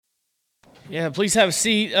Yeah, please have a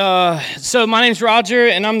seat. So my name's Roger,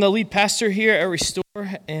 and I'm the lead pastor here at Restore.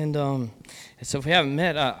 And so if we haven't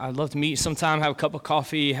met, I'd love to meet you sometime, have a cup of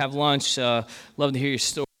coffee, have lunch. Love to hear your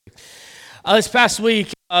story. This past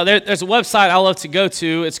week, there's a website I love to go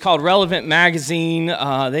to. It's called Relevant Magazine.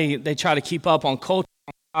 They try to keep up on culture,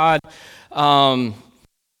 God,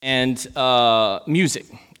 and music.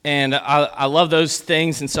 And I love those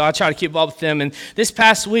things, and so I try to keep up with them. And this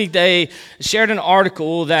past week, they shared an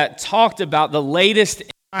article that talked about the latest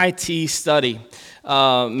MIT study,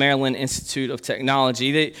 Maryland Institute of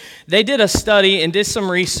Technology. They did a study and did some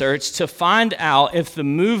research to find out if the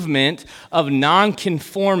movement of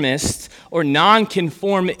nonconformist or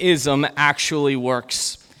nonconformism actually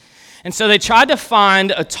works. And so they tried to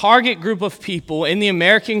find a target group of people in the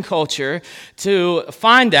American culture to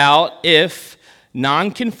find out if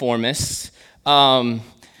nonconformists actually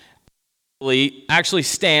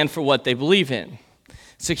stand for what they believe in.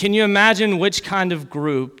 So can you imagine which kind of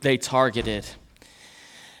group they targeted?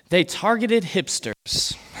 They targeted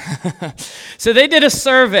hipsters. So they did a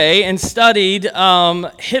survey and studied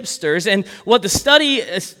hipsters, and what the study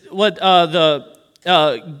is,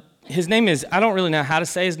 his name is, I don't really know how to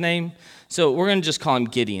say his name, so we're going to just call him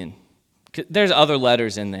Gideon. There's other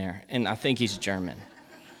letters in there, and I think he's German.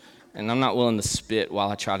 And I'm not willing to spit while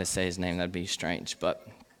I try to say his name. That'd be strange. But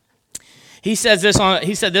he said this in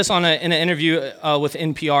an interview with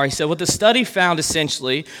NPR. He said, what the study found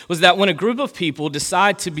essentially was that when a group of people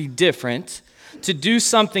decide to be different, to do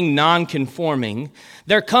something non-conforming,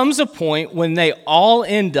 there comes a point when they all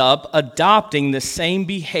end up adopting the same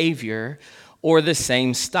behavior or the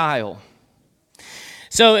same style.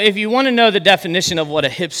 So if you want to know the definition of what a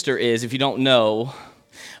hipster is, if you don't know,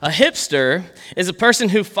 a hipster is a person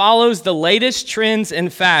who follows the latest trends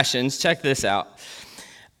and fashions, check this out,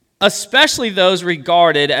 especially those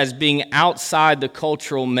regarded as being outside the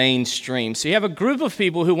cultural mainstream. So you have a group of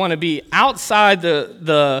people who want to be outside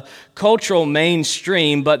the cultural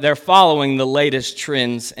mainstream, but they're following the latest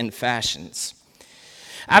trends and fashions.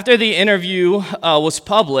 After the interview was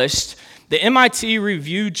published, the MIT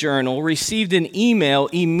Review Journal received an email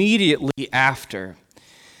immediately after.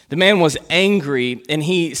 The man was angry, and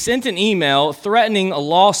he sent an email threatening a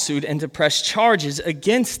lawsuit and to press charges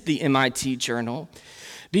against the MIT Journal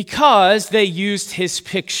because they used his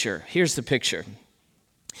picture. Here's the picture.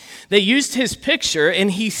 They used his picture,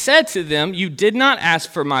 and he said to them, "You did not ask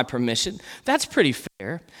for my permission." That's pretty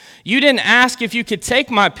fair. You didn't ask if you could take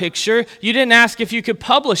my picture. You didn't ask if you could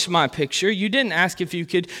publish my picture. You didn't ask if you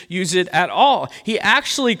could use it at all. He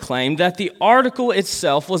actually claimed that the article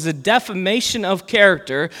itself was a defamation of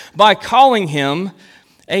character by calling him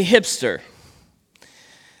a hipster.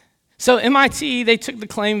 So MIT, they took the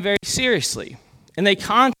claim very seriously, and they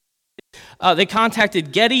contacted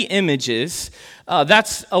Getty Images.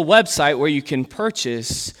 That's a website where you can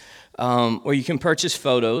purchase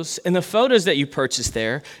photos, and the photos that you purchase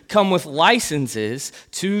there come with licenses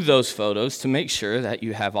to those photos to make sure that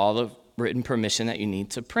you have all the written permission that you need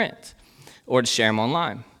to print or to share them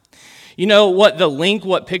online. You know what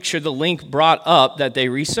picture the link brought up that they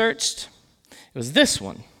researched? It was this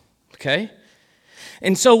one, okay?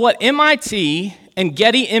 And so what MIT and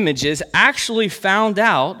Getty Images actually found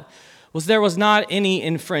out was there was not any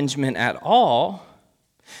infringement at all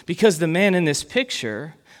because the man in this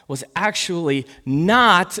picture was actually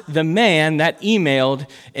not the man that emailed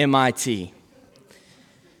MIT.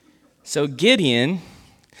 So Gideon,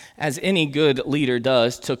 as any good leader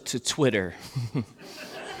does, took to Twitter.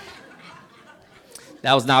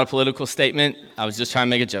 That was not a political statement. I was just trying to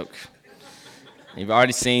make a joke. You've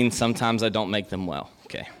already seen, sometimes I don't make them well.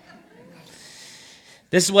 Okay.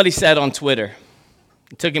 This is what he said on Twitter.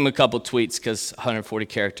 It took him a couple tweets because 140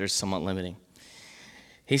 characters is somewhat limiting.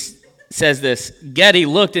 He says this: Getty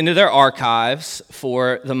looked into their archives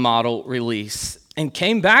for the model release and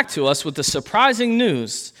came back to us with the surprising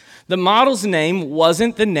news. The model's name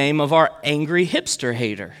wasn't the name of our angry hipster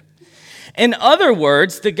hater. In other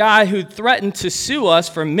words, the guy who threatened to sue us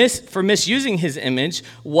for misusing his image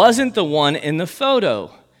wasn't the one in the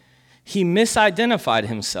photo. He misidentified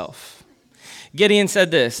himself. Gideon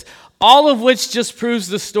said this: all of which just proves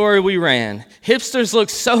the story we ran. Hipsters look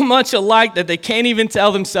so much alike that they can't even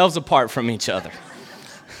tell themselves apart from each other.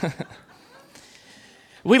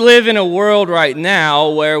 We live in a world right now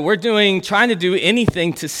where we're trying to do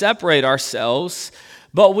anything to separate ourselves,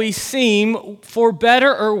 but we seem, for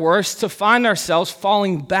better or worse, to find ourselves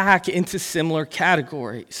falling back into similar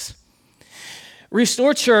categories.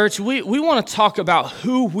 Restore Church, we want to talk about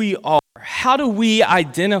who we are. How do we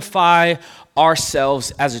identify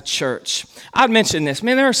ourselves as a church? I'd mention this.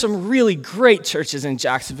 Man, there are some really great churches in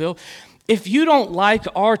Jacksonville. if you don't like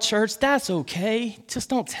our church, that's okay. Just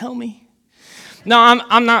don't tell me. No,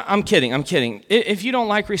 I'm kidding. If you don't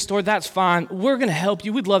like Restore, that's fine. We're going to help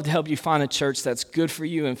you. We'd love to help you find a church that's good for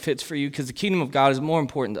you and fits for you, because the kingdom of God is more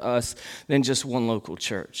important to us than just one local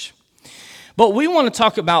church. But we want to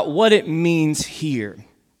talk about what it means here.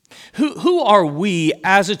 Who are we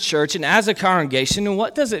as a church and as a congregation, and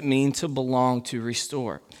what does it mean to belong to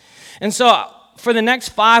Restore? And so for the next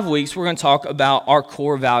 5 weeks, we're going to talk about our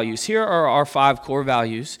core values. Here are our 5 core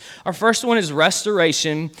values. Our first one is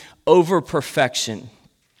restoration over perfection.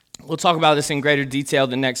 We'll talk about this in greater detail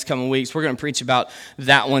the next coming weeks. We're going to preach about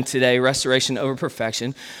that one today, restoration over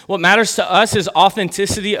perfection. What matters to us is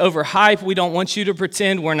authenticity over hype. We don't want you to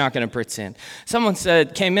pretend. We're not going to pretend. Someone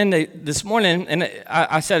came in this morning, and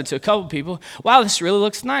I said it to a couple people, wow, this really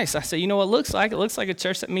looks nice. I said, you know what it looks like? It looks like a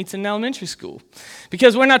church that meets in elementary school.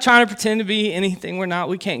 Because we're not trying to pretend to be anything we're not.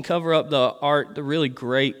 We can't cover up the art, the really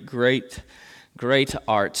great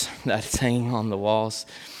art that's hanging on the walls.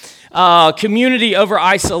 Community over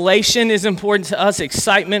isolation is important to us.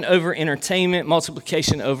 Excitement over entertainment.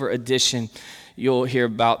 Multiplication over addition. You'll hear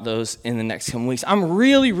about those in the next coming weeks. I'm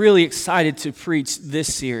really excited to preach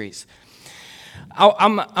this series.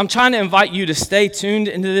 I'm trying to invite you to stay tuned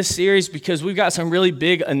into this series because we've got some really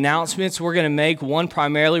big announcements we're going to make. One,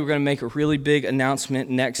 primarily, we're going to make a really big announcement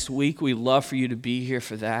next week. We'd love for you to be here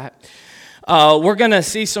for that. We're gonna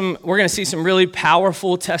see some really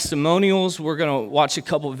powerful testimonials. We're gonna watch a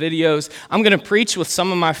couple videos. I'm gonna preach with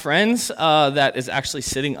some of my friends that is actually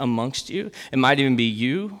sitting amongst you. It might even be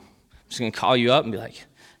you. I'm just gonna call you up and be like,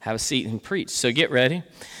 "Have a seat and preach." So get ready.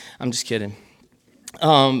 I'm just kidding.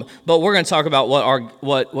 But we're going to talk about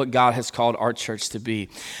what God has called our church to be.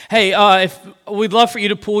 Hey, if we'd love for you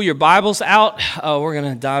to pull your Bibles out. We're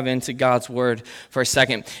going to dive into God's Word for a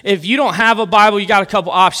second. If you don't have a Bible, you got a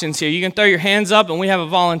couple options here. You can throw your hands up, and we have a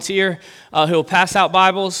volunteer who will pass out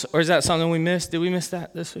Bibles. Or is that something we missed? Did we miss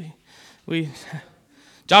that this week?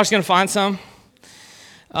 Josh's going to find some.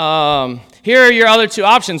 Here are your other 2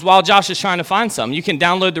 options while Josh is trying to find some. You can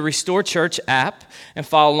download the Restore Church app and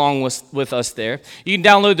follow along with us there. You can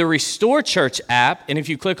download the Restore Church app, and if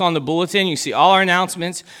you click on the bulletin, you see all our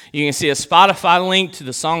announcements. You can see a Spotify link to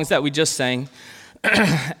the songs that we just sang,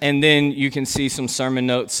 and then you can see some sermon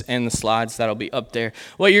notes and the slides that'll be up there.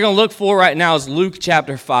 What you're going to look for right now is Luke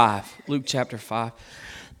chapter 5. Luke chapter 5.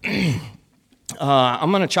 I'm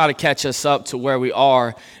going to try to catch us up to where we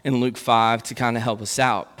are in Luke 5 to kind of help us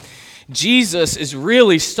out. Jesus is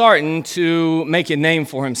really starting to make a name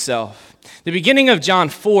for himself. The beginning of John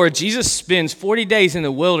 4, Jesus spends 40 days in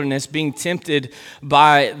the wilderness being tempted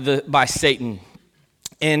by Satan.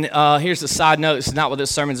 And here's a side note. This is not what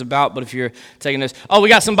this sermon's about, but if you're taking this, we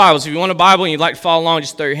got some Bibles. If you want a Bible and you'd like to follow along,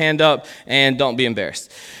 just throw your hand up and don't be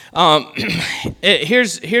embarrassed.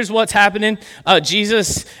 Here's what's happening.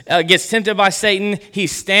 Jesus gets tempted by Satan. He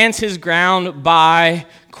stands his ground by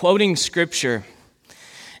quoting Scripture.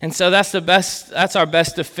 And so that's our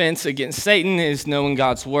best defense against Satan, is knowing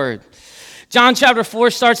God's Word. John chapter 4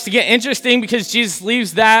 starts to get interesting because Jesus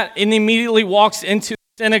leaves that and immediately walks into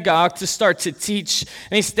the synagogue to start to teach.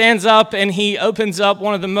 And he stands up and he opens up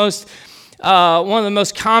one of the most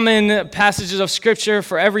common passages of Scripture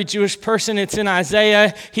for every Jewish person. It's in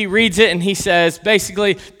Isaiah. He reads it and he says,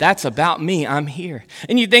 basically, that's about me. I'm here.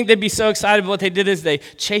 And you'd think they'd be so excited, but what they did is they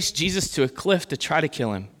chased Jesus to a cliff to try to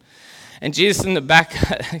kill him. And Jesus in the back,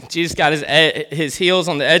 Jesus got his heels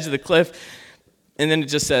on the edge of the cliff. And then it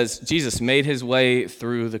just says, Jesus made his way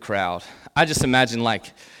through the crowd. I just imagine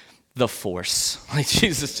like the Force. Like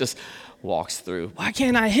Jesus just walks through. Why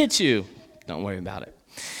can't I hit you? Don't worry about it.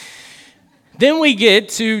 Then we get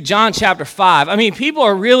to John chapter 5. I mean, people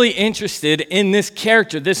are really interested in this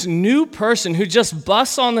character, this new person who just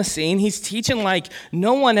busts on the scene. He's teaching like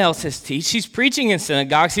no one else has taught. He's preaching in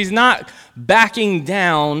synagogues. He's not backing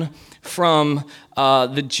down from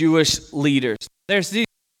the Jewish leaders. There's these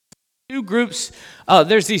 3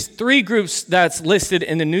 groups that's listed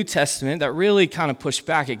in the New Testament that really kind of push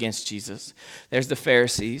back against Jesus. There's the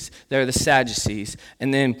Pharisees, there are the Sadducees,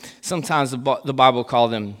 and then sometimes the Bible call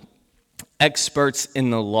them experts in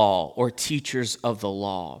the law or teachers of the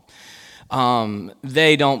law.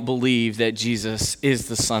 They don't believe that Jesus is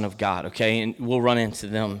the Son of God, okay? And we'll run into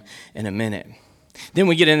them in a minute. Then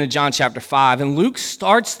we get into John chapter 5, and Luke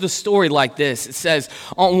starts the story like this. It says,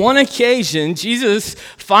 on one occasion, Jesus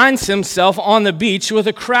finds himself on the beach with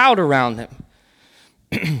a crowd around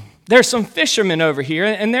him. There's some fishermen over here,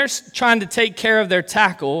 and they're trying to take care of their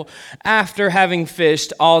tackle after having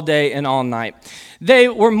fished all day and all night. They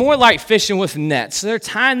were more like fishing with nets. So they're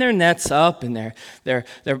tying their nets up, and they're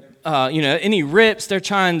any rips they're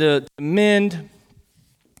trying to mend.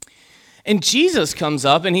 And Jesus comes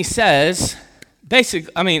up and he says,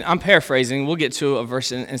 I'm paraphrasing. We'll get to a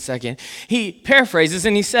verse in a second. He paraphrases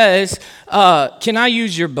and he says, can I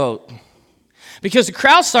use your boat? Because the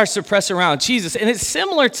crowd starts to press around Jesus. And it's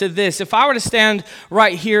similar to this. If I were to stand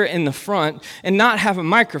right here in the front and not have a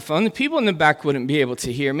microphone, the people in the back wouldn't be able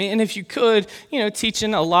to hear me. And if you could,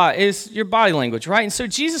 teaching a lot is your body language, right? And so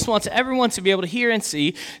Jesus wants everyone to be able to hear and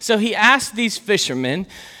see. So he asked these fishermen,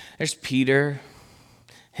 there's Peter,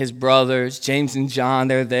 his brothers, James and John,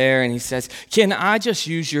 they're there. And he says, can I just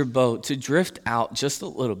use your boat to drift out just a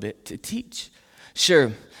little bit to teach?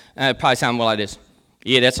 Sure. It probably sound more like this.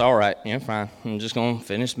 Yeah, that's all right. Yeah, fine. I'm just going to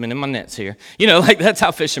finish mending my nets here. That's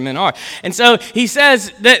how fishermen are. And so he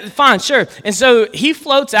says, that fine, sure. And so he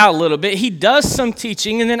floats out a little bit. He does some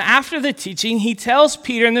teaching. And then after the teaching, he tells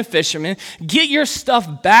Peter and the fishermen, get your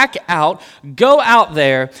stuff back out. Go out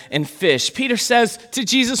there and fish. Peter says to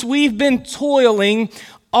Jesus, we've been toiling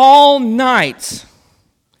all night.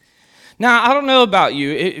 Now, I don't know about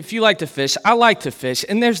you, if you like to fish, I like to fish,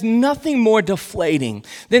 and there's nothing more deflating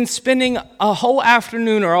than spending a whole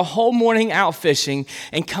afternoon or a whole morning out fishing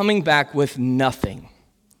and coming back with nothing.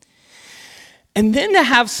 And then to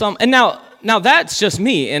have and now that's just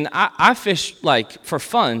me, and I fish for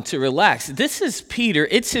fun, to relax. This is Peter,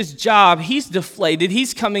 it's his job, he's deflated,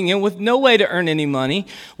 he's coming in with no way to earn any money,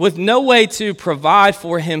 with no way to provide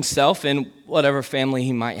for himself and whatever family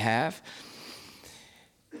he might have.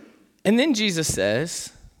 And then Jesus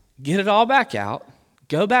says, get it all back out,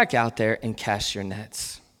 go back out there and cast your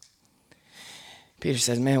nets. Peter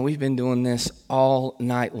says, man, we've been doing this all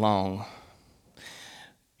night long,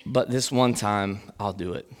 but this one time I'll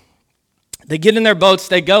do it. They get in their boats,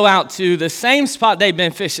 they go out to the same spot they've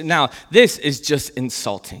been fishing. Now, this is just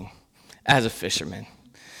insulting as a fisherman.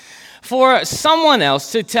 For someone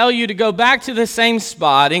else to tell you to go back to the same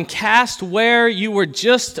spot and cast where you were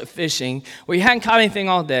just fishing, where you hadn't caught anything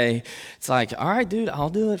all day, it's like, all right, dude, I'll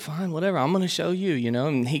do it, fine, whatever, I'm going to show you,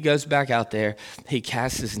 And he goes back out there, he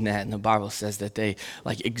casts his net, and the Bible says that they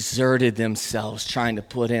exerted themselves trying to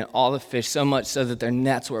put in all the fish, so much so that their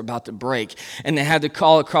nets were about to break, and they had to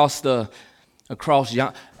call across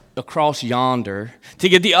yonder to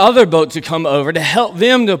get the other boat to come over to help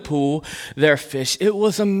them to pull their fish. It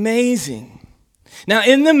was amazing. Now,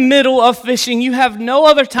 in the middle of fishing, you have no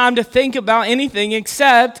other time to think about anything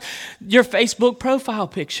except your Facebook profile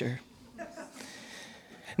picture.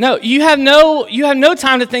 No, you have no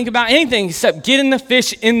time to think about anything except getting the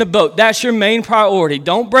fish in the boat. That's your main priority.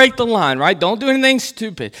 Don't break the line, right? Don't do anything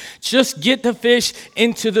stupid. Just get the fish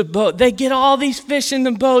into the boat. They get all these fish in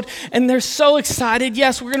the boat, and they're so excited.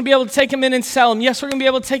 Yes, we're going to be able to take them in and sell them. Yes, we're going to be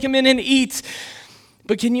able to take them in and eat.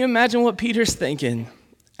 But can you imagine what Peter's thinking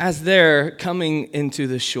as they're coming into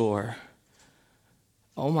the shore?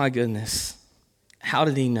 Oh my goodness. How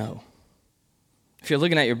did he know? If you're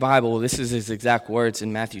looking at your Bible, this is his exact words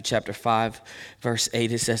in Matthew chapter 5, verse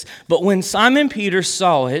 8. It says, but when Simon Peter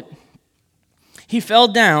saw it, he fell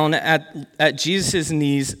down at Jesus'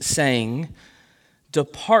 knees, saying,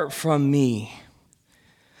 depart from me,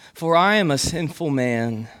 for I am a sinful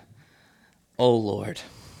man, O Lord.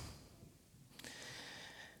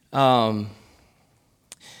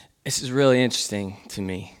 This is really interesting to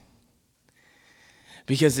me.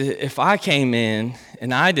 Because if I came in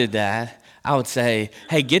and I did that, I would say,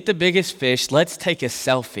 hey, get the biggest fish, let's take a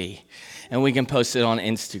selfie, and we can post it on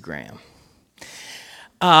Instagram.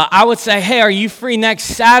 I would say, hey, are you free next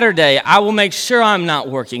Saturday? I will make sure I'm not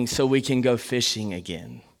working so we can go fishing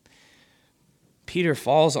again. Peter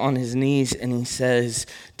falls on his knees and he says,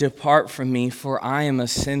 depart from me, for I am a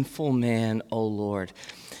sinful man, O Lord.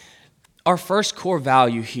 Our first core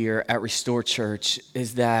value here at Restore Church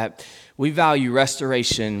is that we value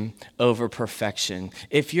restoration over perfection.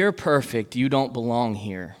 If you're perfect, you don't belong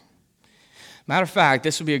here. Matter of fact,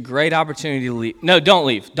 this would be a great opportunity to leave. No, don't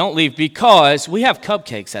leave. Don't leave, because we have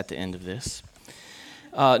cupcakes at the end of this.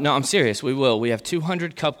 No, I'm serious. We will. We have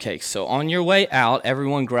 200 cupcakes. So on your way out,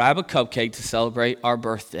 everyone grab a cupcake to celebrate our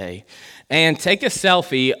birthday and take a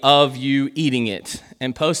selfie of you eating it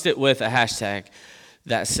and post it with a hashtag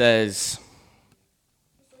that says,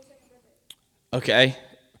 okay,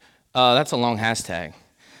 that's a long hashtag.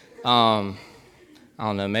 I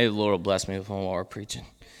don't know, maybe the Lord will bless me with one while we're preaching.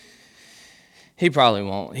 He probably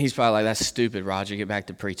won't. He's probably like, that's stupid, Roger, get back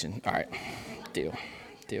to preaching. All right, deal.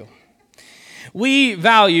 We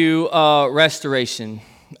value restoration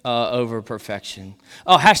over perfection.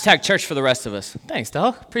 Oh, hashtag church for the rest of us. Thanks,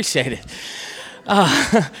 dog, appreciate it.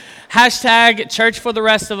 Hashtag church for the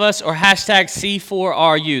rest of us, or hashtag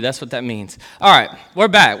C4RU. That's what that means. All right, we're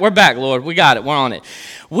back, Lord. We got it. We're on it.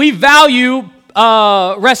 We value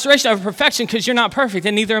restoration of perfection because you're not perfect,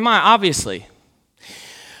 and neither am I, obviously.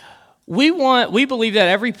 We believe that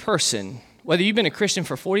every person, whether you've been a Christian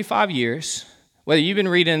for 45 years, whether you've been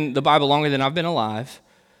reading the Bible longer than I've been alive,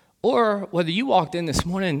 or whether you walked in this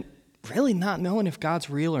morning really not knowing if God's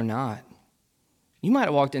real or not. You might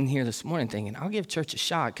have walked in here this morning thinking, I'll give church a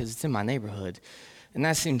shot because it's in my neighborhood, and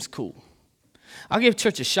that seems cool. I'll give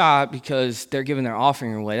church a shot because they're giving their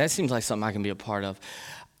offering away. That seems like something I can be a part of.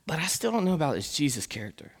 But I still don't know about this Jesus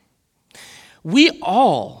character.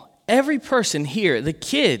 Every person here, the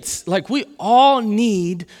kids, we all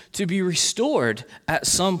need to be restored at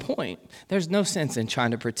some point. There's no sense in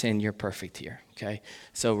trying to pretend you're perfect here, okay?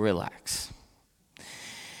 So relax.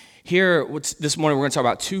 Here, this morning, we're going to talk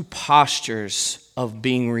about two postures of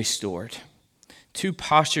being restored. Two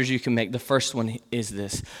postures you can make. The first one is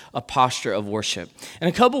this, a posture of worship. In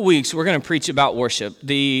a couple weeks, we're going to preach about worship.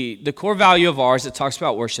 The core value of ours that talks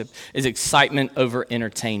about worship is excitement over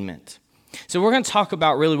entertainment. So we're going to talk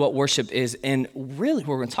about really what worship is, and really what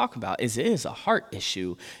we're going to talk about is it is a heart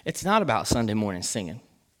issue. It's not about Sunday morning singing.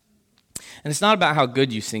 And it's not about how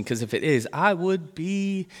good you sing, because if it is, I would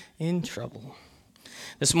be in trouble.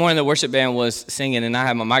 This morning, the worship band was singing, and I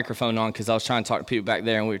had my microphone on because I was trying to talk to people back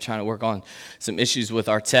there, and we were trying to work on some issues with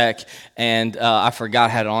our tech, and I forgot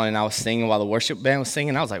I had it on, and I was singing while the worship band was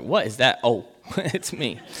singing. I was like, what is that? Oh, it's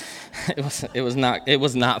me. It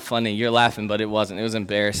was not funny. You're laughing, but it wasn't. It was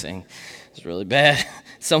embarrassing. It was really bad.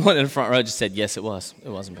 Someone in the front row just said, yes, it was. It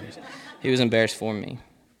was embarrassing. He was embarrassed for me.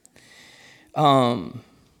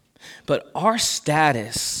 But our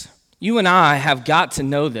status, you and I have got to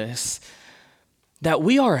know this, that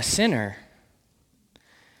we are a sinner.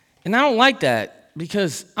 And I don't like that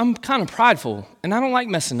because I'm kind of prideful and I don't like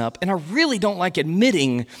messing up, and I really don't like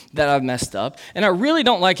admitting that I've messed up, and I really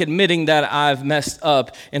don't like admitting that I've messed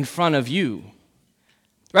up in front of you.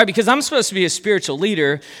 Right? Because I'm supposed to be a spiritual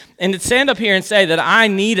leader, and to stand up here and say that I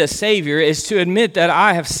need a Savior is to admit that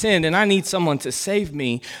I have sinned and I need someone to save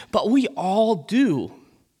me. But we all do.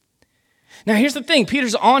 Now, here's the thing.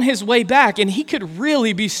 Peter's on his way back, and he could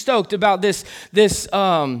really be stoked about this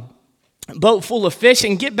boat full of fish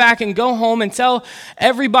and get back and go home and tell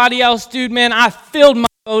everybody else, dude, man, I filled my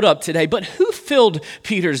boat up today. But who filled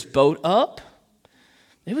Peter's boat up?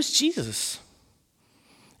 It was Jesus.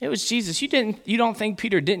 It was Jesus. You don't think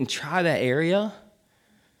Peter didn't try that area?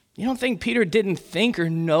 You don't think Peter didn't think or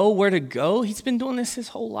know where to go? He's been doing this his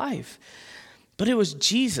whole life. But it was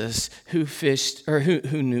Jesus who fished, or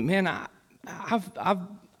who knew. Man,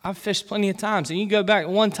 I've fished plenty of times, and you go back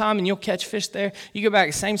one time and you'll catch fish there. You go back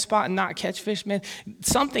the same spot and not catch fish, man.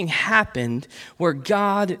 Something happened where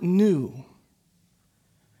God knew.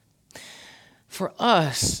 For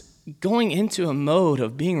us, going into a mode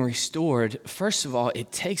of being restored, first of all,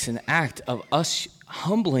 it takes an act of us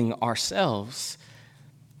humbling ourselves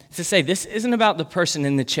to say, this isn't about the person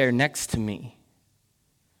in the chair next to me.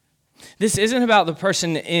 This isn't about the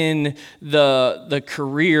person in the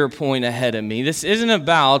career point ahead of me. This isn't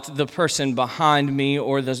about the person behind me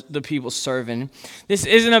or the people serving. This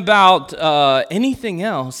isn't about anything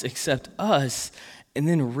else except us, and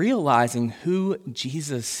then realizing who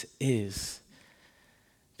Jesus is.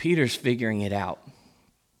 Peter's figuring it out.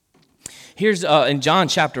 Here's in John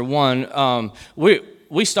chapter 1,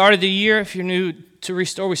 we started the year, if you're new to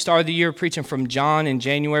Restore, we started the year preaching from John in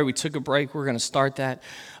January. We took a break. We're going to start that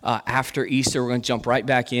after Easter. We're going to jump right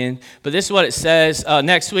back in. But this is what it says.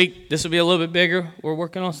 Next week, this will be a little bit bigger. We're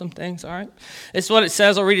working on some things, all right? This is what it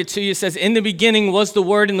says. I'll read it to you. It says, in the beginning was the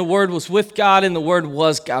Word, and the Word was with God, and the Word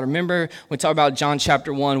was God. Remember, when we talk about John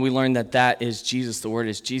chapter 1, we learned that is Jesus. The Word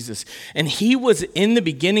is Jesus. And He was in the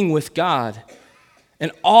beginning with God.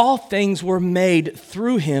 And all things were made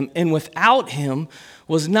through Him, and without Him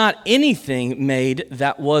was not anything made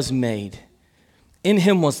that was made. In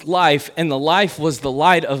Him was life, and the life was the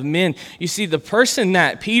light of men. You see, the person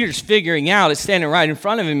that Peter's figuring out is standing right in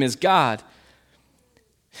front of him is God.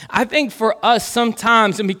 I think for us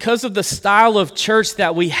sometimes, and because of the style of church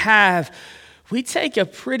that we have, we take a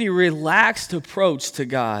pretty relaxed approach to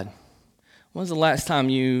God. When was the last time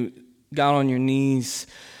you got on your knees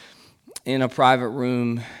in a private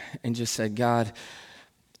room and just said, God,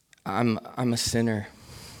 I'm a sinner?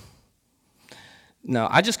 No,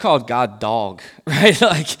 I just called God dog,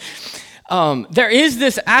 right? There is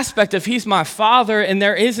this aspect of He's my Father, and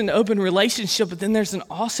there is an open relationship, but then there's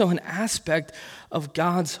also an aspect of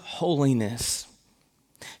God's holiness.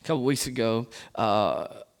 A couple weeks ago,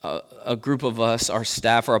 a group of us, our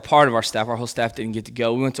staff, or a part of our staff, our whole staff didn't get to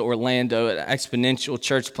go. We went to Orlando at an Exponential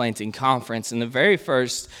Church Planting Conference, and the very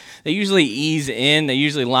first, they usually ease in. They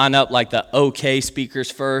usually line up like the okay speakers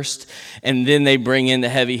first, and then they bring in the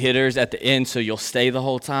heavy hitters at the end, so you'll stay the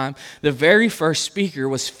whole time. The very first speaker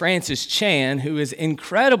was Francis Chan, who is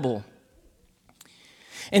incredible.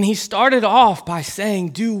 And he started off by saying,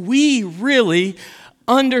 do we really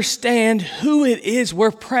understand who it is we're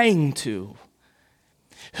praying to?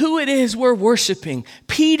 Who it is we're worshiping?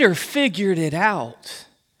 Peter figured it out.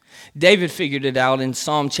 David figured it out in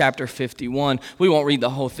Psalm chapter 51. We won't read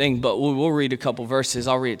the whole thing, but we'll read a couple verses.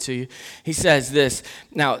 I'll read it to you. He says this.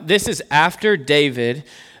 Now, this is after David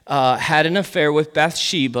had an affair with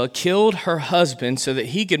Bathsheba, killed her husband so that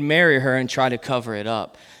he could marry her and try to cover it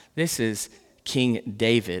up. This is King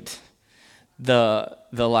David, the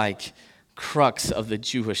like crux of the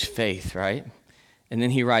Jewish faith, right? And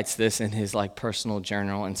then he writes this in his like personal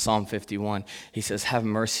journal in Psalm 51. He says, have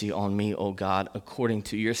mercy on me, O God, according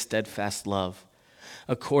to your steadfast love.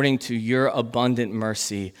 According to your abundant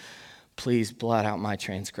mercy, please blot out my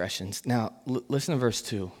transgressions. Now, listen to verse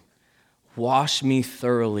 2. Wash me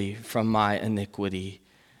thoroughly from my iniquity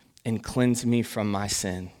and cleanse me from my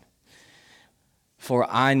sin. For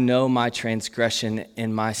I know my transgression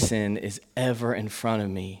and my sin is ever in front of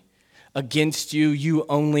me. Against you, you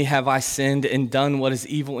only have I sinned and done what is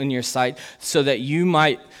evil in your sight, so that you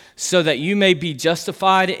may be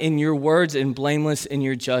justified in your words and blameless in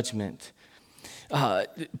your judgment.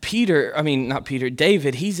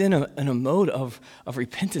 David, he's in a mode of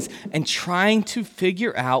repentance and trying to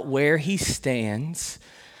figure out where he stands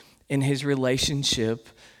in his relationship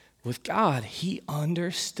with God. He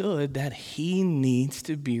understood that he needs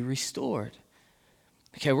to be restored.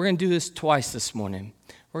 Okay, we're going to do this twice this morning.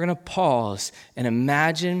 We're going to pause and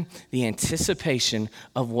imagine the anticipation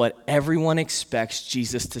of what everyone expects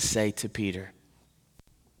Jesus to say to Peter.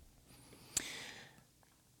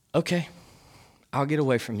 Okay, I'll get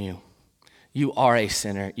away from you. You are a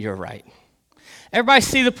sinner. You're right. Everybody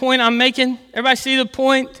see the point I'm making? Everybody see the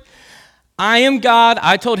point? I am God.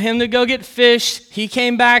 I told him to go get fish. He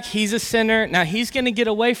came back. He's a sinner. Now he's going to get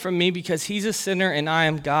away from me because he's a sinner and I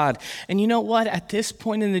am God. And you know what? At this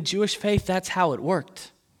point in the Jewish faith, that's how it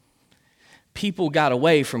worked. People got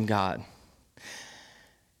away from God.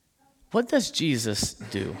 What does Jesus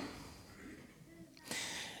do?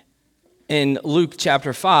 In Luke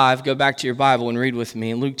chapter 5, go back to your Bible and read with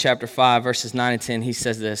me. In Luke chapter 5, verses 9 and 10, he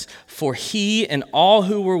says this, for he and all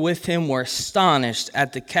who were with him were astonished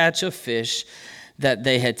at the catch of fish that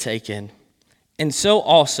they had taken. And so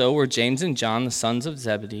also were James and John, the sons of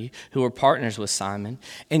Zebedee, who were partners with Simon.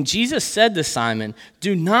 And Jesus said to Simon,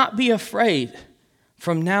 do not be afraid.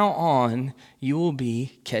 From now on, you will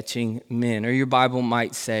be catching men. Or your Bible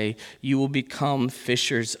might say, you will become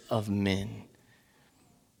fishers of men.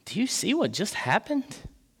 Do you see what just happened?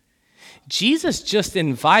 Jesus just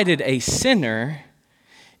invited a sinner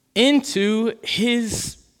into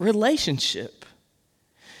his relationship.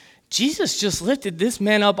 Jesus just lifted this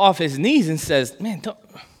man up off his knees and says, man,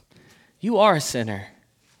 you are a sinner.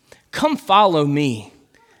 Come follow me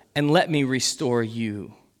and let me restore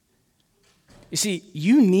you. You see,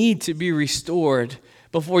 you need to be restored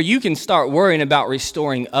before you can start worrying about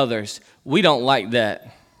restoring others. We don't like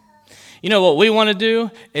that. You know what we want to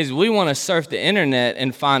do is we want to surf the internet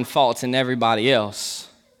and find faults in everybody else.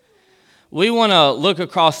 We want to look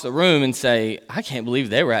across the room and say, I can't believe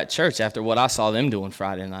they were at church after what I saw them doing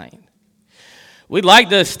Friday night. We'd like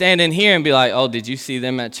to stand in here and be like, oh, did you see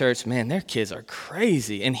them at church? Man, their kids are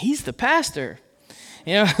crazy, and he's the pastor.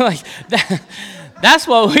 You know, like that's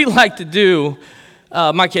what we like to do.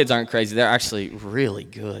 My kids aren't crazy. They're actually really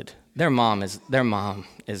good. Their mom is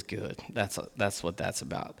good. That's what that's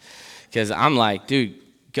about. Because I'm like, dude,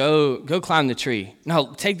 go climb the tree.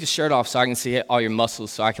 No, take the shirt off so I can see all your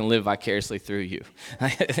muscles so I can live vicariously through you.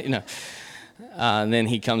 You know. And then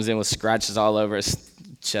he comes in with scratches all over his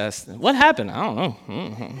chest. What happened? I don't know.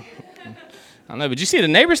 I don't know. But you see the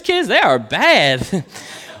neighbor's kids? They are bad.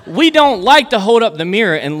 We don't like to hold up the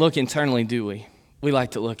mirror and look internally, do we? We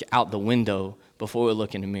like to look out the window before we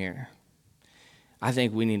look in the mirror. I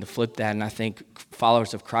think we need to flip that, and I think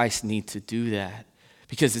followers of Christ need to do that.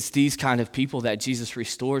 Because it's these kind of people that Jesus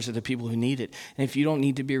restores are the people who need it. And if you don't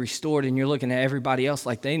need to be restored and you're looking at everybody else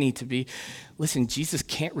like they need to be, listen, Jesus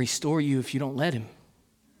can't restore you if you don't let him.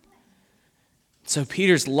 So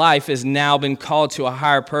Peter's life has now been called to a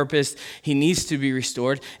higher purpose. He needs to be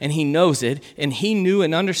restored, and he knows it. And he knew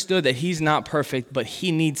and understood that he's not perfect, but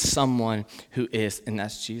he needs someone who is, and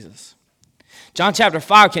that's Jesus. John chapter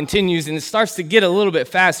 5 continues, and it starts to get a little bit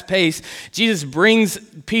fast-paced. Jesus brings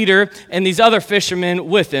Peter and these other fishermen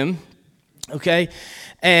with him, okay?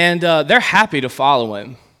 And they're happy to follow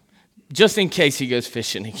him, just in case he goes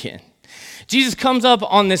fishing again. Jesus comes up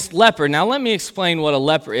on this leper. Now, let me explain what a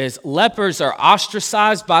leper is. Lepers are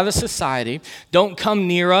ostracized by the society. Don't come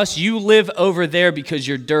near us. You live over there because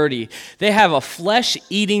you're dirty. They have a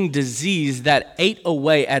flesh-eating disease that ate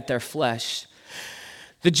away at their flesh.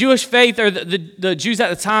 The Jewish faith, or the Jews at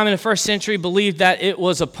the time in the first century, believed that it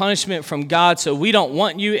was a punishment from God, so we don't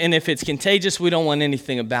want you, and if it's contagious, we don't want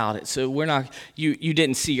anything about it. So we're not, you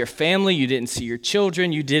didn't see your family, you didn't see your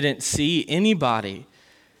children, you didn't see anybody.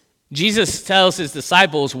 Jesus tells his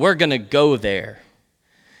disciples, we're going to go there.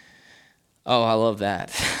 Oh, I love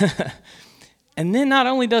that. And then not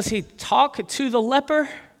only does he talk to the leper,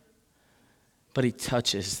 but he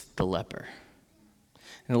touches the leper.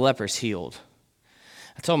 And the leper's healed.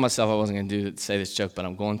 I told myself I wasn't going to say this joke, but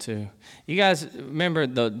I'm going to. You guys remember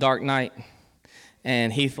The Dark Knight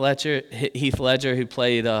and Heath Ledger, who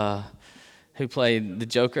played the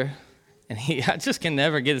Joker? And I just can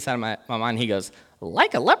never get this out of my mind. He goes,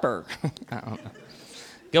 like a leper. I don't know.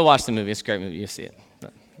 Go watch the movie. It's a great movie. You'll see it.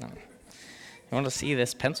 But, you want to see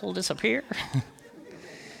this pencil disappear?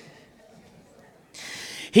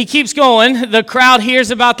 He keeps going. The crowd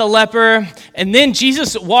hears about the leper. And then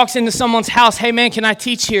Jesus walks into someone's house. Hey, man, can I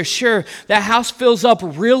teach here? Sure. That house fills up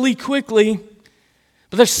really quickly.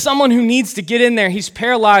 But there's someone who needs to get in there. He's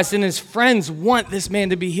paralyzed, and his friends want this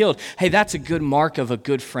man to be healed. Hey, that's a good mark of a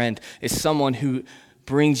good friend, is someone who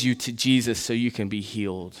brings you to Jesus so you can be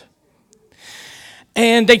healed.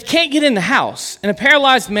 And they can't get in the house. And a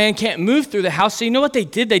paralyzed man can't move through the house. So you know what they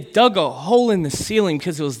did? They dug a hole in the ceiling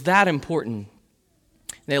because it was that important.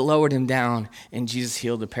 They lowered him down, and Jesus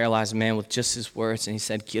healed the paralyzed man with just his words, and he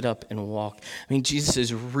said, get up and walk. I mean, Jesus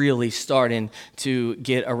is really starting to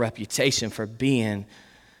get a reputation for being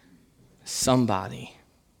somebody.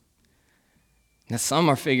 Now, some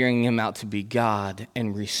are figuring him out to be God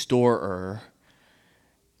and restorer.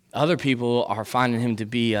 Other people are finding him to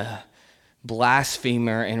be a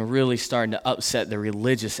blasphemer and really starting to upset the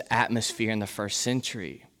religious atmosphere in the first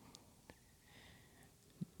century.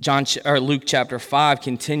 Luke chapter 5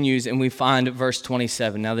 continues, and we find verse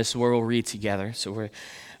 27. Now, this is where we'll read together. So we're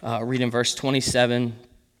reading verse 27.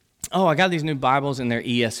 Oh, I got these new Bibles, and they're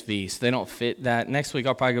ESV, so they don't fit that. Next week,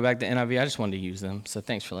 I'll probably go back to NIV. I just wanted to use them, so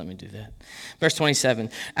thanks for letting me do that. Verse 27.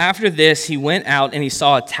 After this, he went out, and he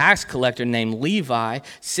saw a tax collector named Levi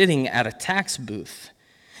sitting at a tax booth.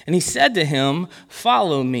 And he said to him,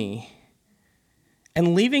 follow me.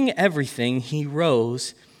 And leaving everything, he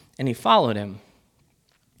rose, and he followed him.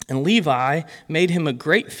 And Levi made him a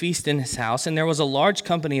great feast in his house, and there was a large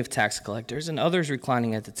company of tax collectors and others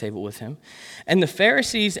reclining at the table with him. And the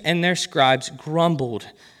Pharisees and their scribes grumbled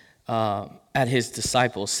at his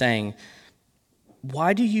disciples, saying,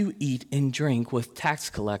 why do you eat and drink with tax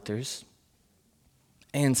collectors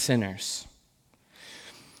and sinners?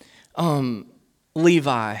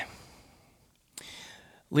 Levi.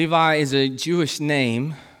 Levi is a Jewish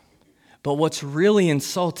name, but what's really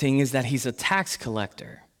insulting is that he's a tax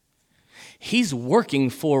collector. He's working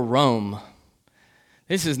for Rome.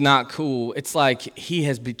 This is not cool. It's like he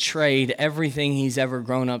has betrayed everything he's ever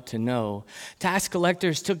grown up to know. Tax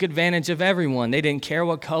collectors took advantage of everyone. They didn't care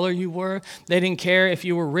what color you were. They didn't care if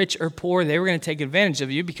you were rich or poor. They were going to take advantage of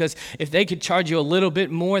you because if they could charge you a little bit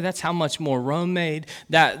more, that's how much more Rome made.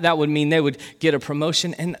 That would mean they would get a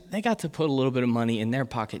promotion, and they got to put a little bit of money in their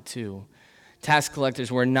pocket too. Tax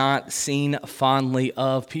collectors were not seen fondly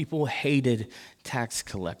of. People hated tax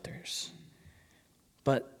collectors.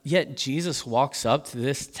 But yet Jesus walks up to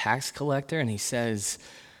this tax collector and he says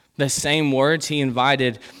the same words. He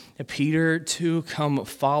invited Peter to come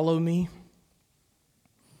follow me.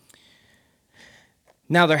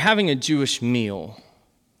 Now they're having a Jewish meal.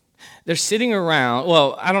 They're sitting around,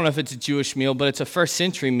 well, I don't know if it's a Jewish meal, but it's a first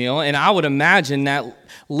century meal. And I would imagine that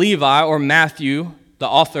Levi or Matthew, the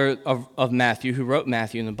author of Matthew, who wrote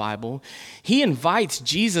Matthew in the Bible, he invites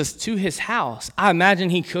Jesus to his house. I imagine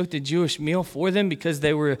he cooked a Jewish meal for them because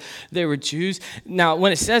they were Jews. Now,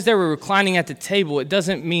 when it says they were reclining at the table, it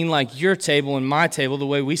doesn't mean like your table and my table, the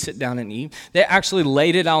way we sit down and eat. They actually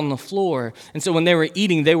laid it on the floor. And so when they were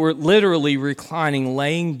eating, they were literally reclining,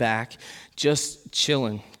 laying back, just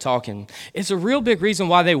chilling, talking. It's a real big reason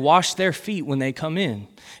why they wash their feet when they come in.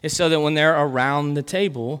 It's so that when they're around the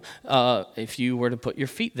table, if you were to put your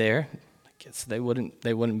feet there, I guess they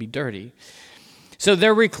wouldn't be dirty. So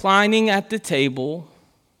they're reclining at the table.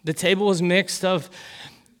 The table is mixed of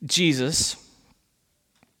Jesus,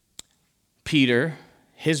 Peter,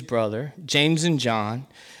 his brother, James and John.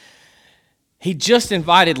 He just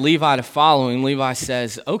invited Levi to follow him. Levi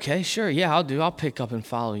says, okay, sure, yeah, I'll pick up and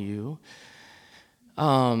follow you.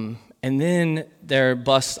 And then there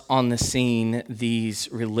bust on the scene these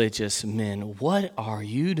religious men. What are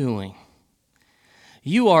you doing?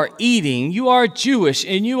 You are Jewish,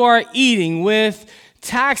 and you are eating with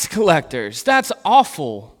tax collectors. That's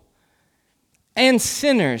awful. And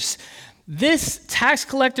sinners. This tax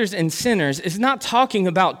collectors and sinners is not talking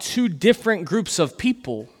about two different groups of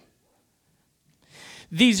people.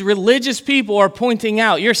 These religious people are pointing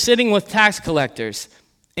out, you're sitting with tax collectors,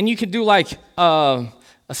 and you could do like a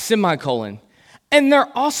semicolon, and they're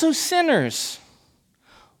also sinners.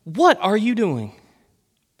 What are you doing?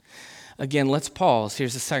 Again, let's pause.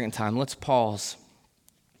 Here's the second time. Let's pause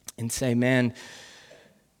and say, man,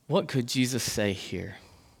 what could Jesus say here?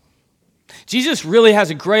 Jesus really has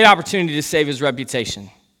a great opportunity to save his reputation.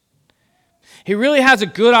 He really has a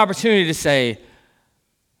good opportunity to say,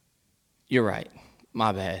 you're right.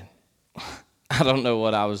 My bad. I don't know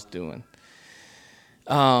what I was doing.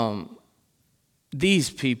 These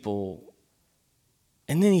people,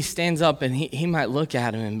 and then he stands up and he might look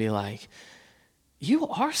at him and be like, you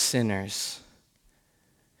are sinners.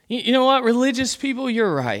 You know what, religious people,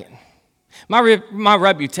 you're right. My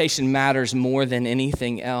reputation matters more than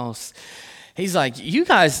anything else. He's like, you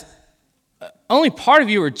guys, only part of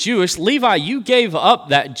you are Jewish. Levi, you gave up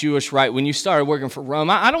that Jewish right when you started working for Rome.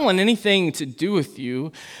 I don't want anything to do with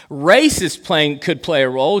you. Race could play a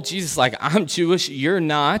role. Jesus is like, I'm Jewish, you're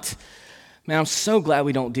not. Man, I'm so glad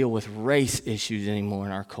we don't deal with race issues anymore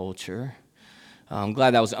in our culture. I'm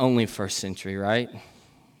glad that was only first century, right?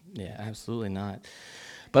 Yeah, absolutely not.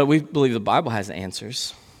 But we believe the Bible has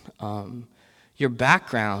answers. Your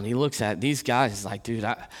background, he looks at these guys, he's like, dude,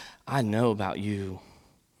 I know about you.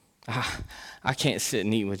 I can't sit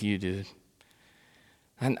and eat with you, dude.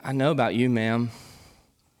 I know about you, ma'am.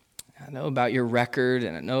 I know about your record,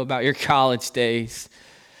 and I know about your college days.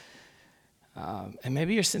 And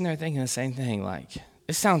maybe you're sitting there thinking the same thing, like,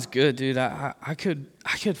 it sounds good, dude. I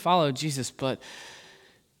could follow Jesus, but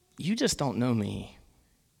you just don't know me.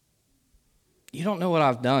 You don't know what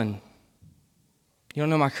I've done. You don't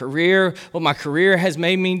know my career, what my career has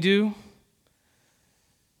made me do.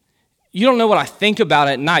 You don't know what I think about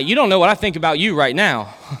at night. You don't know what I think about you right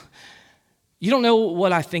now. You don't know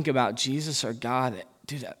what I think about Jesus or God.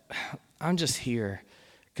 Dude, I'm just here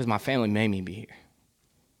because my family made me be here.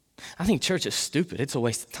 I think church is stupid. It's a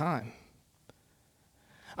waste of time.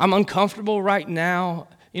 I'm uncomfortable right now.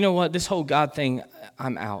 You know what? This whole God thing,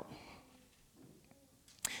 I'm out.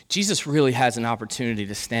 Jesus really has an opportunity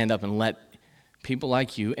to stand up and let people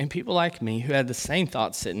like you and people like me who had the same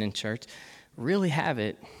thoughts sitting in church really have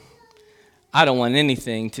it. I don't want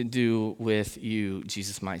anything to do with you,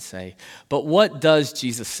 Jesus might say. But what does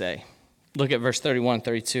Jesus say? Look at verse 31 and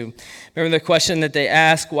 32. Remember the question that they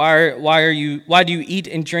ask, why do you eat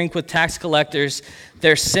and drink with tax collectors?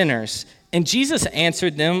 They're sinners. And Jesus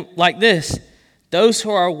answered them like this: those who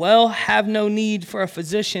are well have no need for a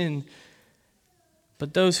physician,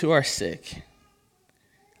 but those who are sick.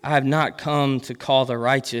 I have not come to call the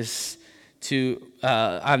righteous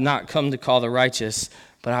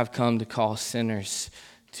but I've come to call sinners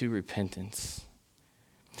to repentance.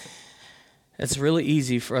 It's really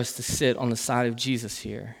easy for us to sit on the side of Jesus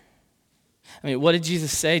here. I mean, what did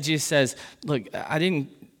Jesus say? Jesus says, look,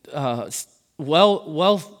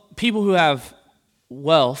 people who have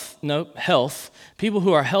health, people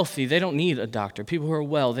who are healthy, they don't need a doctor. People who are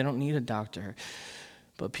well, they don't need a doctor.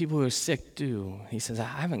 But people who are sick do. He says, I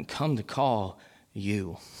haven't come to call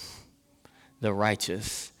you, the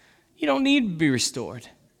righteous. You don't need to be restored.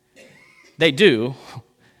 They do,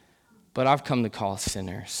 but I've come to call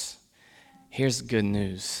sinners. Here's the good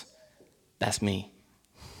news. That's me.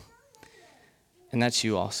 And that's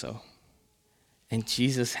you also. And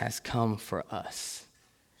Jesus has come for us.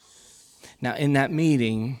 Now, in that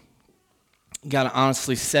meeting, you got to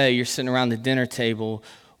honestly say, you're sitting around the dinner table,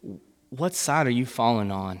 what side are you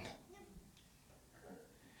falling on?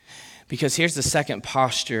 Because here's the second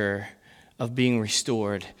posture of being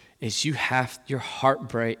restored is your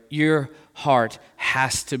heart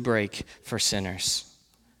has to break for sinners.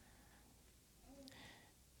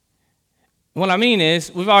 What I mean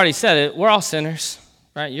is, we've already said it, we're all sinners,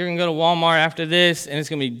 right? You're going to go to Walmart after this, and it's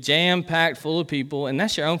going to be jam-packed full of people, and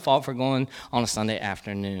that's your own fault for going on a Sunday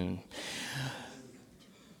afternoon.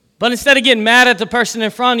 But instead of getting mad at the person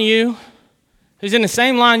in front of you, who's in the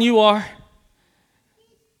same line you are,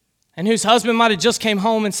 and whose husband might have just came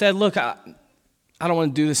home and said, look, I don't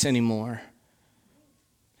want to do this anymore.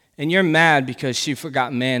 And you're mad because she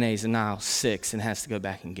forgot mayonnaise in aisle 6 and has to go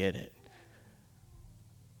back and get it.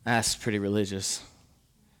 That's pretty religious.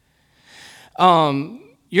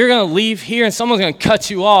 You're going to leave here and someone's going to cut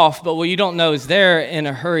you off, but what you don't know is they're in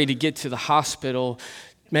a hurry to get to the hospital,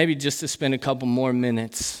 maybe just to spend a couple more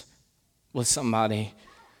minutes with somebody.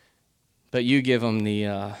 But you give them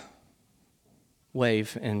the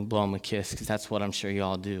wave and blow them a kiss, because that's what I'm sure you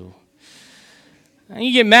all do. And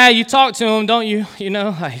you get mad, you talk to them, don't you? You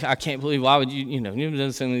know, I can't believe, why would you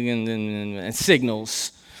do something, and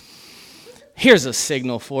signals. Here's a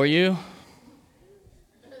signal for you.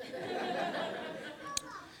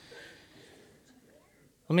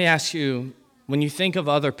 Let me ask you, when you think of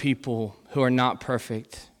other people who are not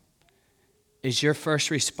perfect, is your first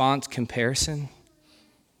response comparison?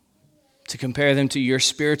 To compare them to your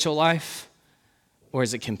spiritual life? Or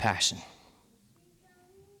is it compassion?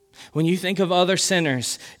 When you think of other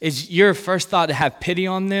sinners, is your first thought to have pity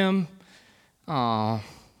on them? Or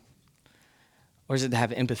is it to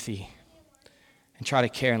have empathy and try to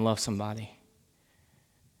care and love somebody?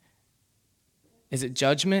 Is it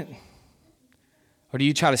judgment? Or do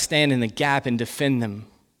you try to stand in the gap and defend them?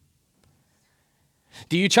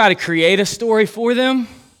 Do you try to create a story for them?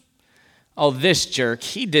 Oh, this jerk,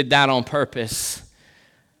 he did that on purpose.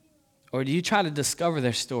 Or do you try to discover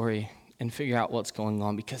their story and figure out what's going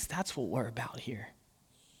on? Because that's what we're about here.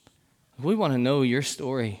 We want to know your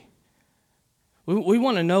story. We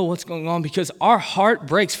want to know what's going on because our heart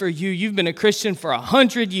breaks for you. You've been a Christian for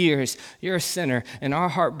 100 years. You're a sinner, and our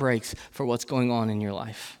heart breaks for what's going on in your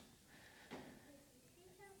life.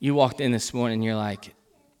 You walked in this morning and you're like,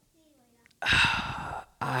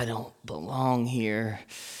 I don't belong here.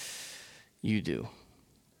 You do.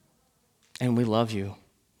 And we love you.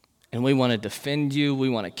 And we want to defend you. We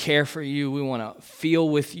want to care for you. We want to feel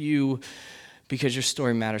with you because your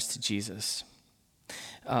story matters to Jesus.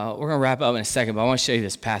 We're going to wrap up in a second, but I want to show you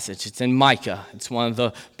this passage. It's in Micah. It's one of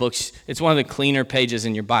the books. It's one of the cleaner pages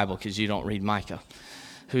in your Bible because you don't read Micah.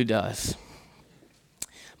 Who does?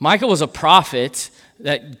 Micah was a prophet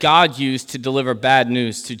that God used to deliver bad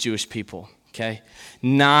news to Jewish people, okay?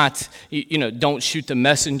 Not, don't shoot the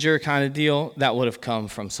messenger kind of deal. That would have come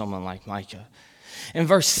from someone like Micah. In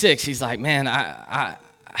verse 6, he's like, man,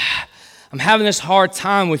 I'm having this hard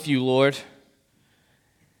time with you, Lord.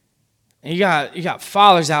 And you got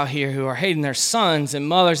fathers out here who are hating their sons and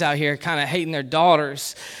mothers out here kind of hating their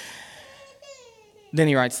daughters. Then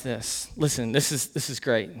he writes this. Listen, this is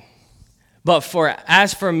great. But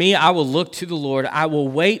as for me, I will look to the Lord. I will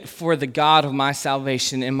wait for the God of my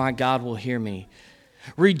salvation, and my God will hear me.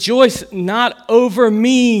 Rejoice not over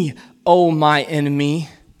me, O my enemy.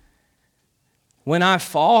 When I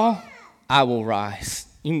fall, I will rise.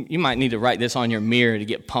 You might need to write this on your mirror to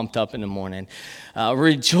get pumped up in the morning.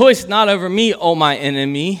 Rejoice not over me, O my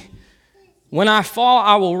enemy. When I fall,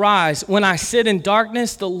 I will rise. When I sit in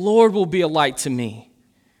darkness, the Lord will be a light to me.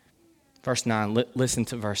 Verse 9, listen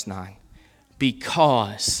to verse 9.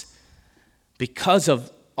 Because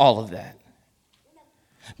of all of that,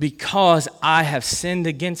 because I have sinned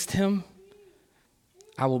against him,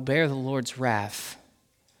 I will bear the Lord's wrath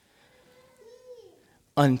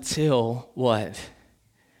until what?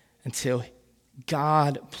 Until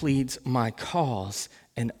God pleads my cause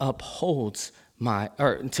and upholds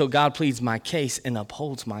until God pleads my case and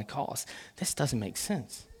upholds my cause. This doesn't make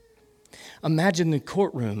sense. Imagine the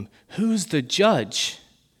courtroom. Who's the judge?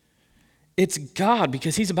 It's God,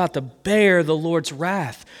 because he's about to bear the Lord's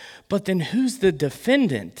wrath. But then who's the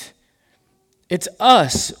defendant? It's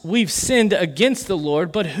us. We've sinned against the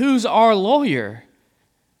Lord, but who's our lawyer?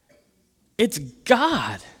 It's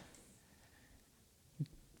God.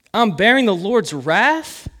 I'm bearing the Lord's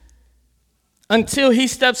wrath until he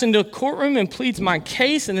steps into a courtroom and pleads my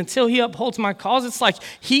case, and until he upholds my cause. It's like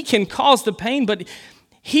he can cause the pain, but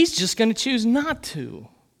he's just going to choose not to.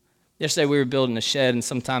 Yesterday we were building a shed, and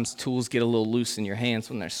sometimes tools get a little loose in your hands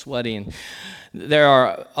when they're sweaty. And there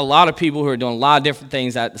are a lot of people who are doing a lot of different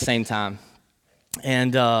things at the same time.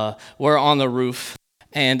 And we're on the roof,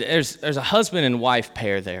 and there's a husband and wife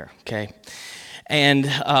pair there, okay? And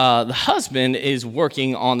the husband is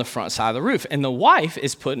working on the front side of the roof, and the wife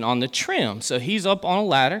is putting on the trim. So he's up on a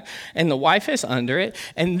ladder, and the wife is under it.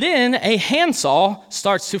 And then a handsaw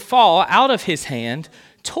starts to fall out of his hand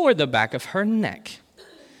toward the back of her neck.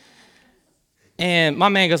 And my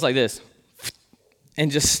man goes like this and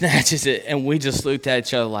just snatches it, and we just looked at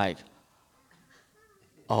each other like,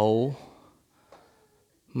 oh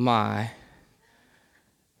my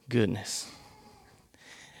goodness.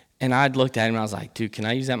 And I looked at him and I was like, dude, can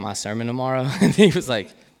I use that in my sermon tomorrow? And he was like,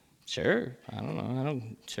 sure.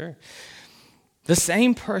 Sure. The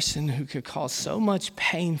same person who could cause so much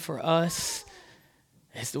pain for us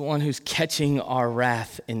is the one who's catching our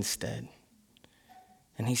wrath instead.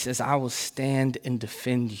 And he says, I will stand and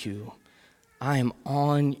defend you I am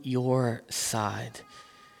on your side.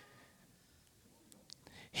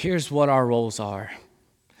 Here's what our roles are.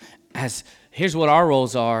 Here's what our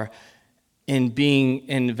roles are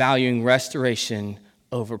in valuing restoration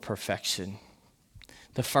over perfection.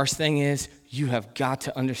 The first thing is you have got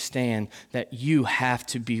to understand that you have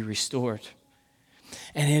to be restored.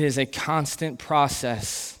 And it is a constant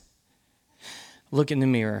process. Look in the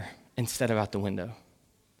mirror instead of out the window.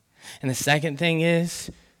 And the second thing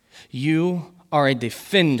is you are a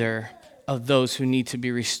defender of those who need to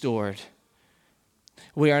be restored.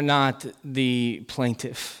 We are not the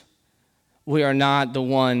plaintiff. We are not the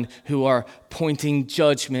one who are pointing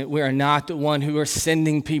judgment. We are not the one who are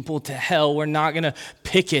sending people to hell. We're not going to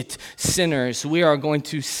picket sinners. We are going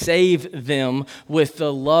to save them with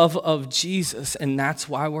the love of Jesus, and that's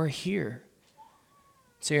why we're here.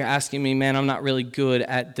 So you're asking me, man, I'm not really good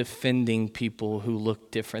at defending people who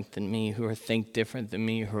look different than me, who think different than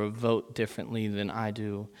me, who vote differently than I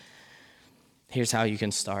do. Here's how you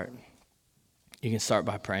can start. You can start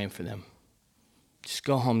by praying for them. Just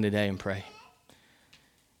go home today and pray.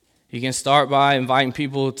 You can start by inviting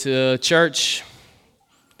people to church.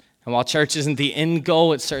 And while church isn't the end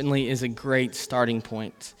goal, it certainly is a great starting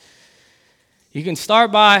point. You can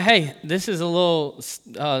start by, hey, this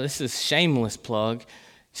is shameless plug.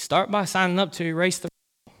 Start by signing up to Erase the.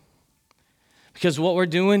 Because what we're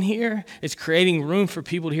doing here is creating room for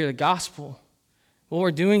people to hear the gospel. What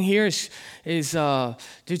we're doing here is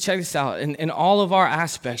dude, check this out. In all of our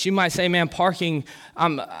aspects, you might say, man, parking,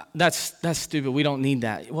 that's stupid. We don't need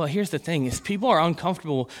that. Well, here's the thing, is people are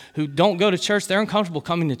uncomfortable who don't go to church. They're uncomfortable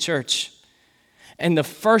coming to church. And the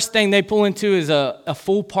first thing they pull into is a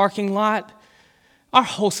full parking lot. Our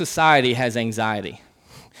whole society has anxiety.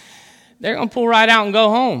 They're going to pull right out and go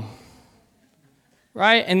home.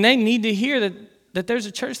 Right? And they need to hear that there's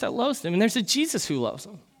a church that loves them and there's a Jesus who loves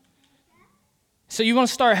them. So you want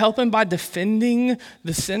to start helping by defending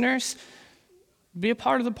the sinners? Be a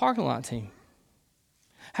part of the parking lot team.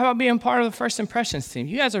 How about being part of the First Impressions team?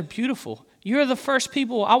 You guys are beautiful. You're the first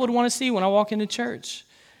people I would want to see when I walk into church.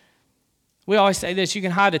 We always say this, you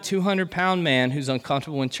can hide a 200-pound man who's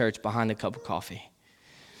uncomfortable in church behind a cup of coffee.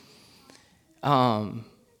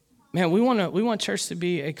 Man, we want church to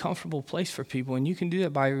be a comfortable place for people, and you can do that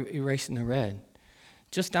by erasing the red.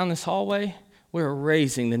 Just down this hallway, we're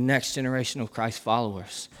raising the next generation of Christ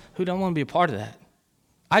followers. Who don't want to be a part of that?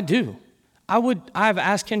 I do. I've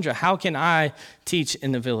asked Kendra, how can I teach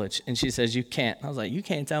in the village? And she says, you can't. I was like, you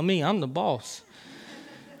can't tell me, I'm the boss.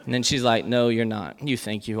 And then she's like, no, you're not. You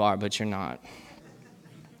think you are, but you're not.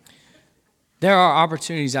 There are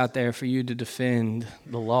opportunities out there for you to defend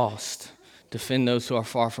the lost, defend those who are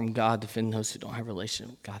far from God, defend those who don't have a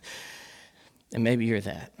relationship with God. And maybe you're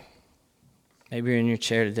that. Maybe you're in your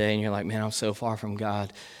chair today and you're like, man, I'm so far from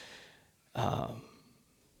God.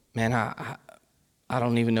 Man, I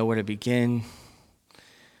don't even know where to begin.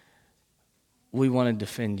 We want to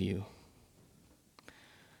defend you.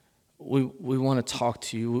 We want to talk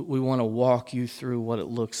to you. We want to walk you through what it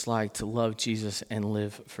looks like to love Jesus and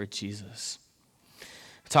live for Jesus.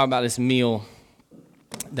 We talk about this meal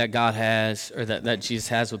that God has, or that Jesus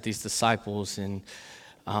has with these disciples, and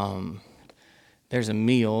there's a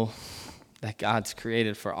meal that God's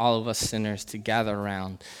created for all of us sinners to gather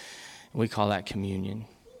around. We call that communion.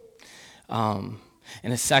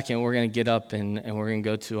 In a second, we're going to get up and we're going to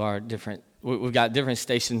go to our different, we've got different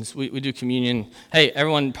stations. We do communion. Hey,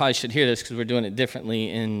 everyone probably should hear this because we're doing it differently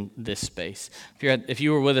in this space. If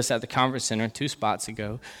you were with us at the conference center 2 spots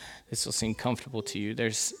ago, this will seem comfortable to you.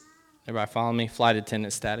 There's, everybody follow me? Flight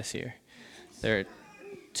attendant status here. There are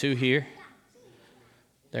 2 here.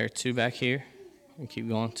 There are 2 back here. And keep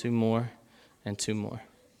going, 2 more. And 2 more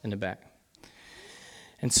in the back.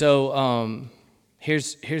 And so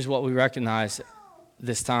here's what we recognize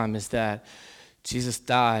this time is that Jesus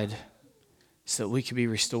died so that we could be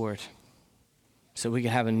restored, so we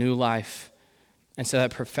could have a new life, and so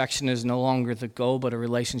that perfection is no longer the goal, but a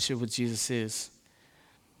relationship with Jesus is.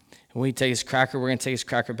 And when we take his cracker, we're going to take his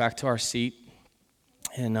cracker back to our seat,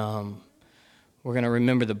 and we're going to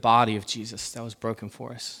remember the body of Jesus that was broken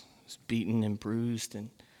for us. It was beaten and bruised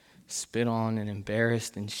and spit on and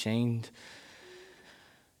embarrassed and shamed.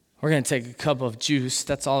 We're going to take a cup of juice.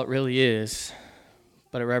 That's all it really is.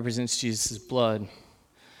 But it represents Jesus' blood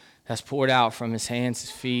that's poured out from his hands,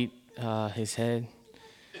 his feet, his head,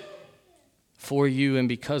 for you and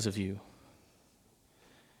because of you.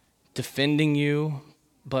 Defending you,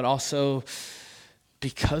 but also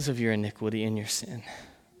because of your iniquity and your sin.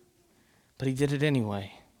 But he did it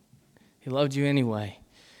anyway. He loved you anyway.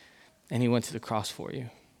 And he went to the cross for you.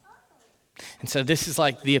 And so this is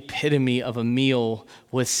like the epitome of a meal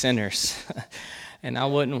with sinners. And I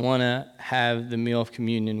wouldn't want to have the meal of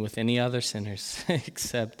communion with any other sinners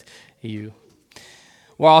except you.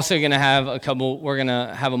 We're also going to have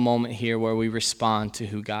a moment here where we respond to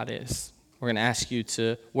who God is. We're going to ask you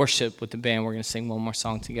to worship with the band. We're going to sing one more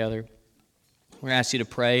song together. We're going to ask you to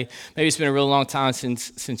pray. Maybe it's been a really long time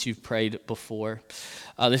since you've prayed before.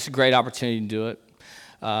 This is a great opportunity to do it.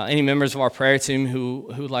 Any members of our prayer team who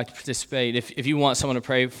would like to participate, if you want someone to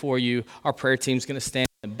pray for you, our prayer team is going to stand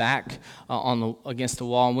in the back against the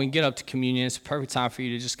wall. And when we get up to communion, it's a perfect time for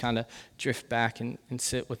you to just kind of drift back and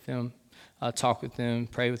sit with them, talk with them,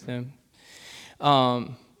 pray with them.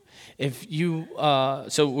 So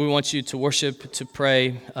we want you to worship, to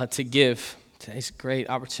pray, to give. Today's a great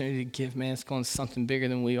opportunity to give, man. It's going to something bigger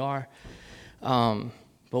than we are.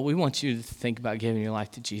 But we want you to think about giving your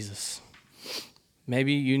life to Jesus.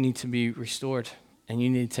 Maybe you need to be restored, and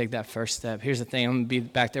you need to take that first step. Here's the thing. I'm going to be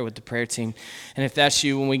back there with the prayer team. And if that's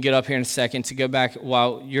you, when we get up here in a second, to go back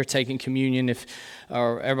while you're taking communion,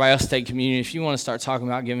 or everybody else take communion, if you want to start talking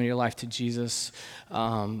about giving your life to Jesus,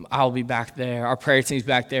 I'll be back there. Our prayer team's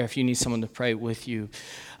back there if you need someone to pray with you.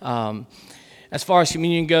 As far as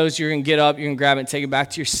communion goes, you're going to get up, you're going to grab it and take it back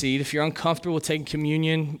to your seat. If you're uncomfortable with taking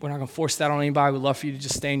communion, we're not going to force that on anybody. We'd love for you to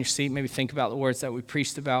just stay in your seat, maybe think about the words that we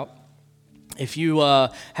preached about. If you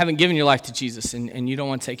haven't given your life to Jesus and you don't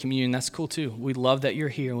want to take communion, that's cool too. We love that you're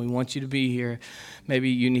here and we want you to be here. Maybe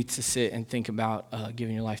you need to sit and think about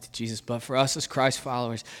giving your life to Jesus. But for us as Christ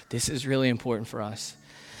followers, this is really important for us.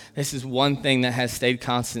 This is one thing that has stayed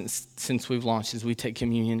constant since we've launched, is we take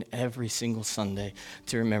communion every single Sunday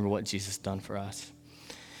to remember what Jesus done for us.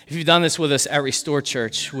 If you've done this with us at Restore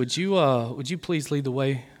Church, would you please lead the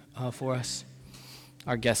way for us?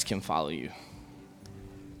 Our guests can follow you.